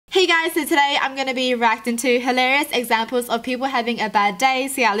Hey guys, so today I'm going to be reacting to hilarious examples of people having a bad day.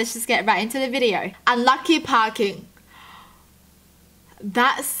 So yeah, let's just get right into the video. Unlucky parking.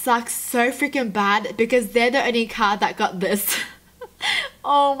 That sucks so freaking bad because they're the only car that got this.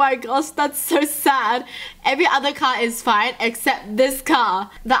 Oh my gosh, that's so sad. Every other car is fine except this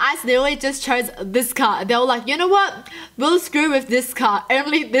car. The ICE literally just chose this car. They were like, you know what? We'll screw with this car.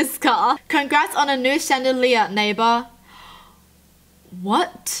 Only this car. Congrats on a new chandelier, neighbor.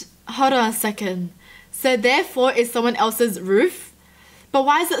 What? Hold on a second. So therefore is someone else's roof? But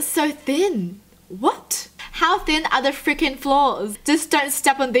why is it so thin? What? How thin are the freaking floors? Just don't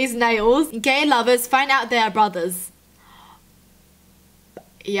step on these nails. Gay lovers find out they are brothers.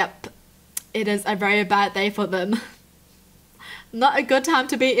 Yep. It is a very bad day for them. Not a good time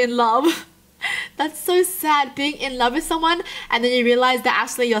to be in love. That's so sad, being in love with someone and then you realize they're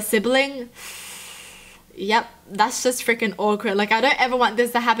actually your sibling. Yep, that's just freaking awkward. Like, I don't ever want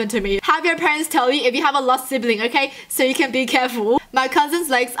this to happen to me. Have your parents tell you if you have a lost sibling, okay? So you can be careful. My cousin's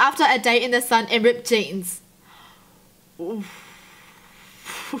legs after a day in the sun in ripped jeans. Oof.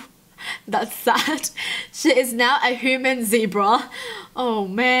 That's sad. She is now a human zebra. Oh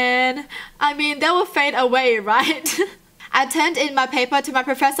man. I mean, they will fade away, right? I turned in my paper to my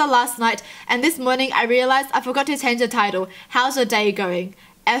professor last night and this morning I realized I forgot to change the title. How's your day going?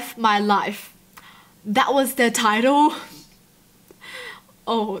 F my life. That was their title?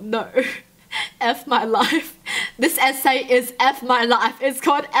 Oh no. F my life. This essay is F my life. It's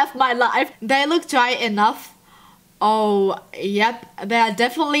called F my life. They look dry enough. Oh, yep. They are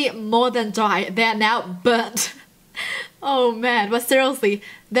definitely more than dry. They are now burnt. Oh man, but seriously,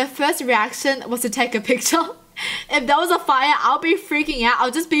 their first reaction was to take a picture. If there was a fire, I'll be freaking out.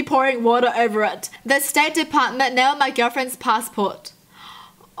 I'll just be pouring water over it. The State Department nailed my girlfriend's passport.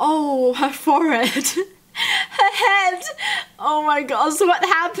 Oh, her forehead. Her head. Oh my gosh, what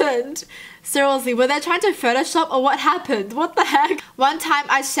happened? Seriously, were they trying to Photoshop or what happened? What the heck? One time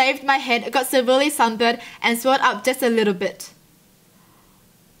I shaved my head, got severely sunburned and swelled up just a little bit.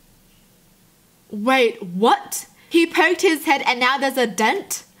 Wait, what? He poked his head and now there's a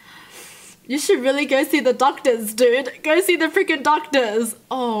dent? You should really go see the doctors, dude. Go see the freaking doctors.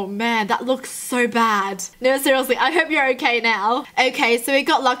 Oh man, that looks so bad. No, seriously, I hope you're okay now. Okay, so we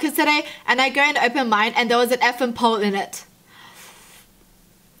got lockers today and I go and open mine and there was an effing pole in it.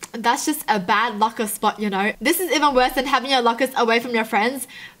 That's just a bad locker spot, you know. This is even worse than having your lockers away from your friends.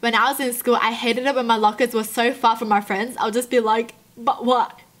 When I was in school, I hated it when my lockers were so far from my friends. I'll just be like, but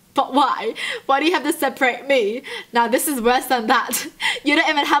what? But why? Why do you have to separate me? Now this is worse than that. You don't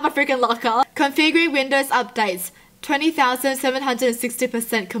even have a freaking locker. Configuring Windows updates.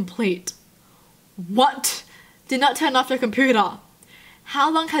 20,760% complete. What? Did not turn off your computer. How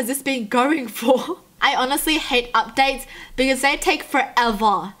long has this been going for? I honestly hate updates because they take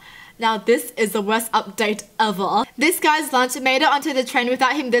forever. Now this is the worst update ever. This guy's lunch made it onto the train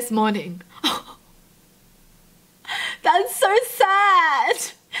without him this morning. That's so sad.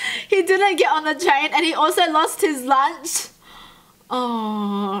 He didn't get on the train and he also lost his lunch.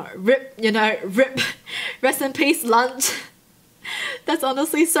 Oh, rip, you know, rip. Rest in peace, lunch. That's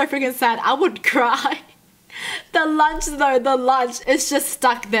honestly so freaking sad. I would cry. The lunch though, the lunch is just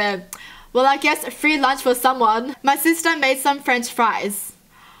stuck there. Well, I guess free lunch for someone. My sister made some French fries.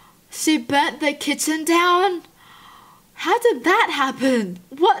 She burnt the kitchen down? How did that happen?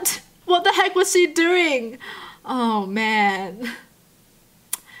 What the heck was she doing? Oh man.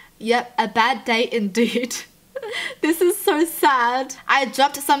 Yep, a bad day indeed. This is so sad. I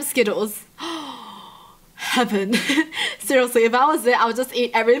dropped some Skittles. Heaven. Seriously, if I was there, I would just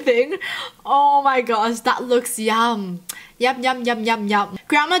eat everything. Oh my gosh, that looks yum. Yum, yum, yum, yum, yum.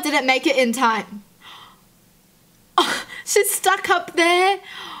 Grandma didn't make it in time. Oh, she's stuck up there.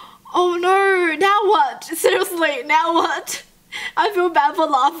 Oh no, now what? Seriously, now what? I feel bad for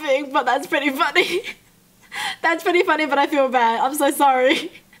laughing, but that's pretty funny. That's pretty funny, but I feel bad. I'm so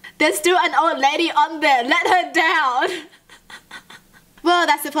sorry. There's still an old lady on there. Let her down. Well,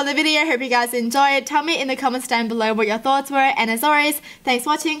 that's it for the video. Hope you guys enjoyed. Tell me in the comments down below what your thoughts were. And as always, thanks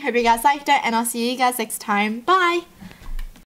for watching. Hope you guys liked it. And I'll see you guys next time. Bye.